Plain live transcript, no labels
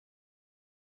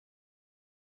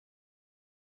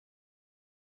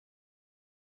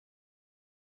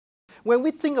When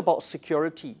we think about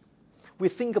security, we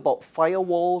think about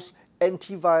firewalls,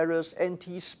 antivirus,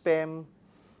 anti-spam,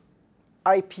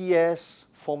 IPS,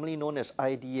 formerly known as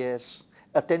IDS,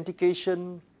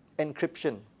 authentication,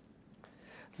 encryption.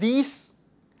 These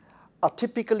are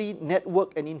typically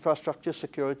network and infrastructure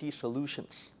security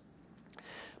solutions.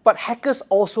 But hackers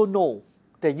also know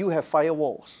that you have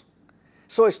firewalls.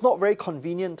 So it's not very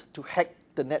convenient to hack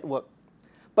the network.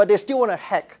 But they still want to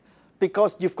hack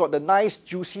because you've got the nice,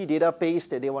 juicy database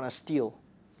that they want to steal.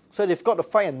 So they've got to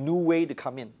find a new way to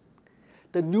come in.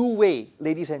 The new way,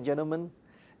 ladies and gentlemen,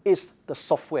 is the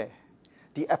software,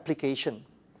 the application.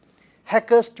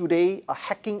 Hackers today are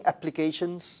hacking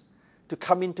applications to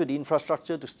come into the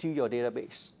infrastructure to steal your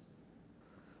database.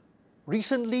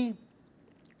 Recently,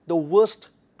 the worst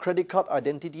credit card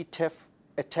identity theft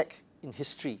attack in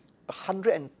history,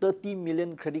 130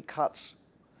 million credit cards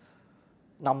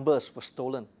numbers were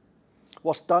stolen,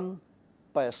 was done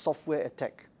by a software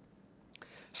attack.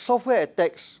 Software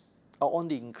attacks are on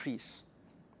the increase.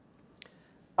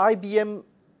 IBM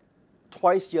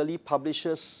twice yearly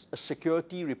publishes a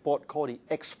security report called the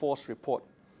X-Force report.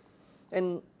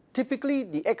 And typically,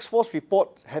 the X-Force report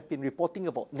have been reporting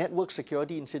about network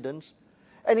security incidents,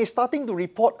 and is starting to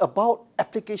report about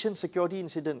application security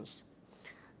incidents.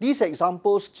 These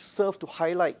examples serve to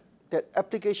highlight that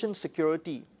application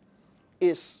security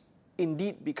is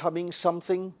indeed becoming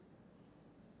something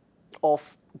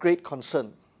of great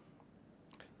concern.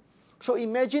 So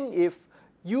imagine if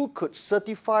you could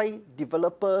certify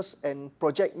developers and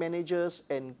project managers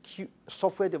and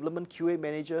software development QA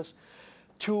managers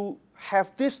to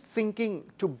have this thinking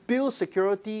to build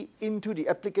security into the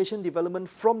application development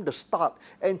from the start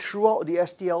and throughout the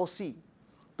SDLC.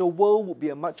 The world would be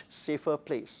a much safer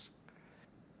place.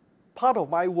 Part of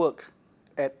my work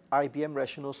at IBM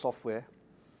Rational Software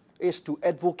is to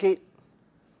advocate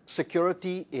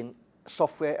security in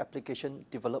software application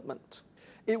development.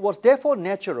 It was therefore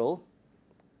natural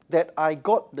that I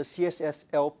got the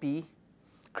CSSLP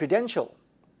credential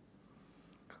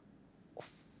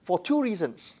for two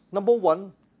reasons. Number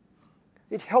one,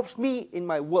 it helps me in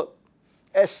my work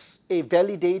as a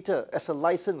validator, as a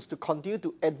license to continue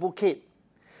to advocate,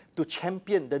 to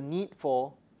champion the need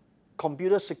for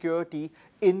computer security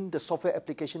in the software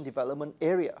application development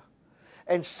area.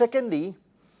 And secondly,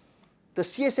 the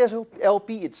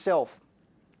CSSLP itself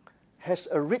has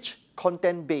a rich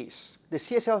content base. The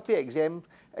CSSLP exam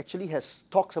actually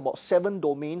talks about 7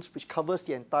 domains, which covers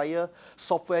the entire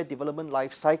software development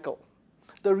life cycle.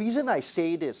 The reason I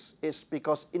say this is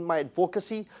because in my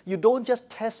advocacy, you don't just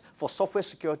test for software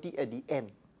security at the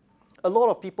end. A lot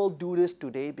of people do this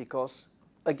today because,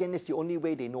 again, it's the only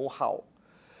way they know how.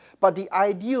 But the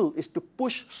ideal is to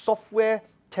push software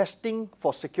testing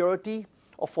for security,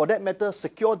 or for that matter,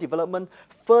 secure development,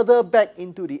 further back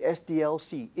into the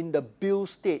SDLC, in the build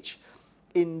stage,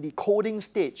 in the coding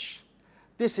stage.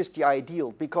 This is the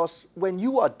ideal, because when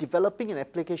you are developing an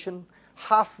application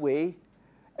halfway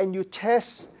and you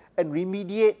test and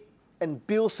remediate and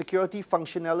build security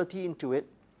functionality into it,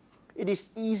 it is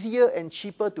easier and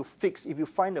cheaper to fix if you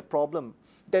find a problem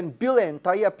than build an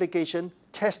entire application,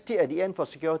 test it at the end for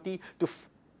security,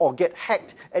 or get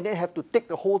hacked and then have to take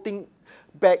the whole thing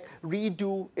back,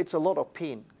 redo. It's a lot of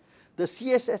pain. The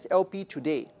CSSLP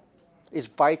today is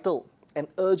vital and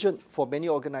urgent for many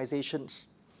organizations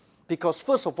because,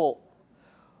 first of all,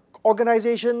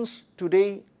 organizations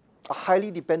today are highly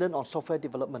dependent on software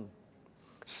development.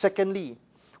 Secondly,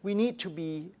 we need to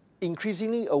be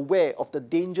increasingly aware of the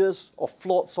dangers of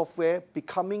flawed software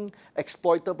becoming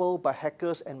exploitable by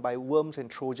hackers and by worms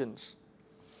and Trojans.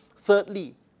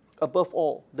 Thirdly, above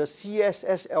all, the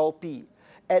CSSLP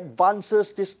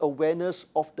advances this awareness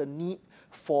of the need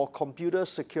for computer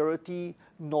security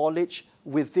knowledge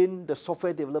within the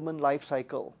software development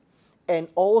lifecycle. And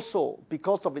also,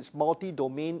 because of its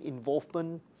multi-domain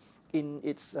involvement in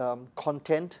its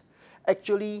content,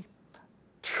 actually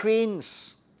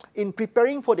trains, in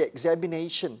preparing for the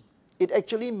examination, it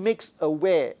actually makes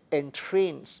aware and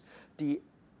trains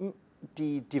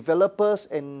the developers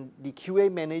and the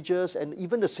QA managers and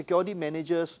even the security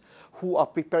managers who are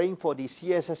preparing for the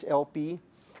CSSLP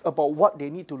about what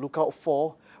they need to look out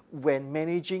for when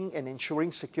managing and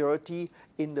ensuring security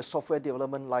in the software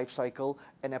development lifecycle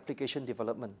and application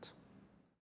development.